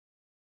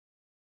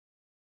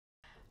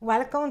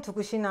Welcome to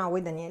Cucina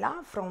with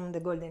Daniela from The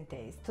Golden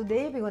Taste.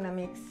 Today we're gonna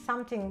make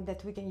something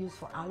that we can use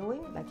for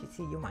Halloween, like you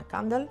see my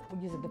candle.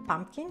 We use the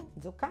pumpkin,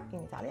 zucca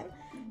in Italian.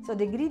 So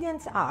the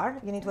ingredients are,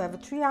 you need to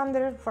have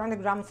 400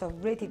 grams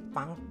of grated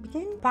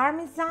pumpkin,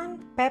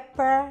 parmesan,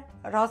 pepper,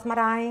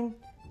 rosemary,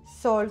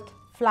 salt,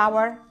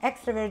 flour,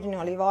 extra virgin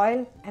olive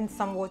oil, and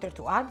some water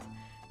to add.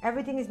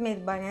 Everything is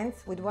made by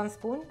hands with 1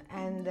 spoon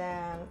and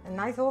a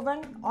nice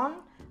oven on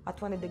at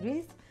 200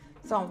 degrees.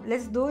 So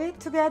let's do it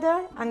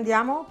together.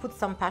 Andiamo, put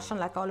some passion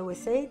like I always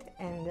said,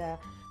 and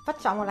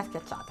facciamo la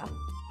schiacciata.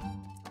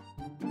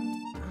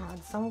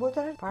 Add some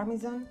water,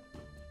 parmesan,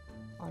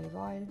 olive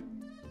oil,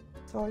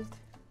 salt,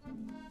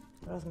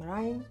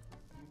 rosemary,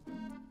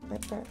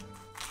 pepper,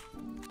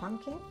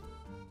 pumpkin.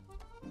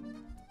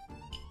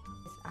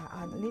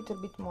 I add a little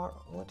bit more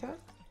water,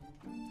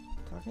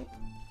 turn it.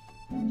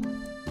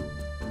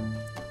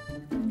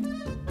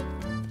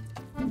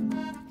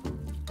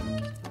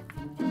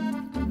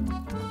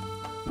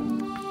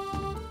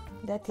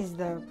 That is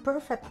the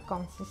perfect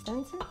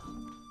consistency.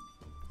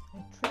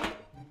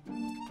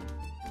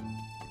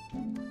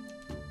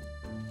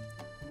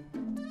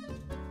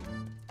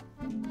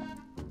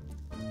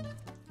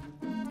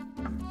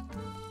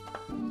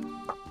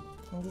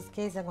 In this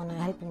case I'm gonna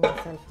help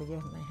myself with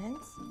my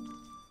hands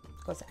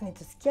because I need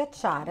to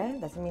schiacciare,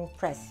 doesn't mean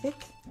press it.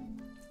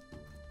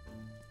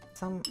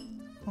 Some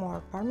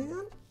more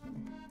parmesan.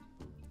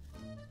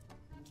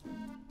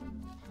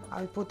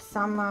 I'll put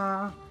some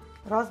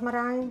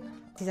rosemary.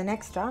 It is an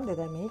extra that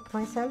I make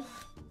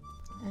myself,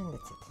 and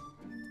that's it.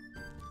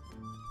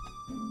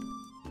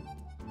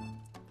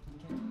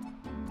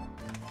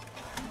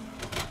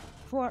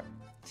 For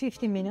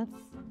 15 minutes.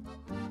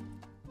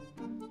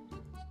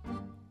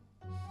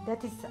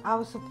 That is how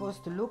it's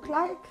supposed to look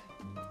like.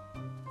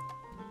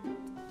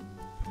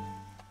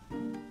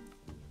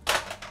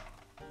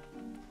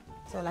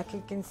 So like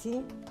you can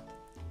see,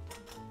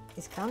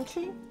 it's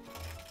crunchy.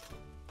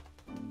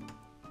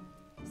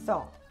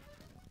 So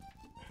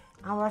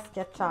our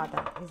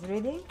schiacciata is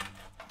ready.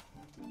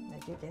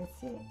 As you can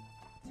see,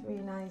 it's really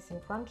nice and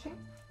crunchy.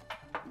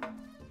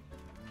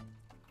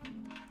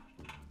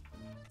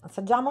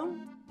 Assaggiamo.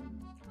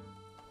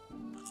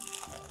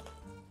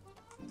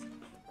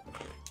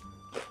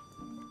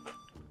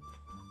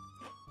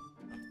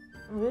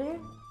 Really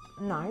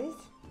nice.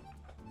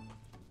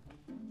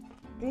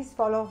 Please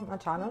follow my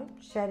channel,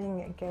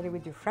 sharing and carry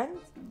with your friends.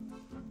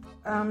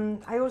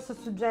 I also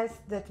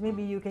suggest that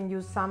maybe you can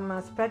use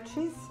some spread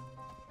cheese.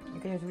 You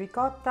can use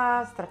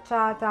ricotta,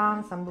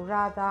 stracciata, some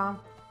burrata,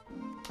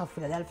 or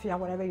Philadelphia,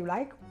 whatever you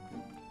like.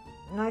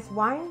 Nice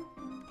wine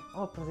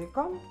or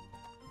prosecco,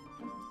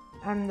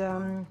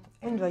 and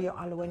enjoy your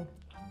Halloween.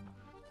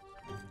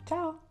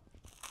 Ciao!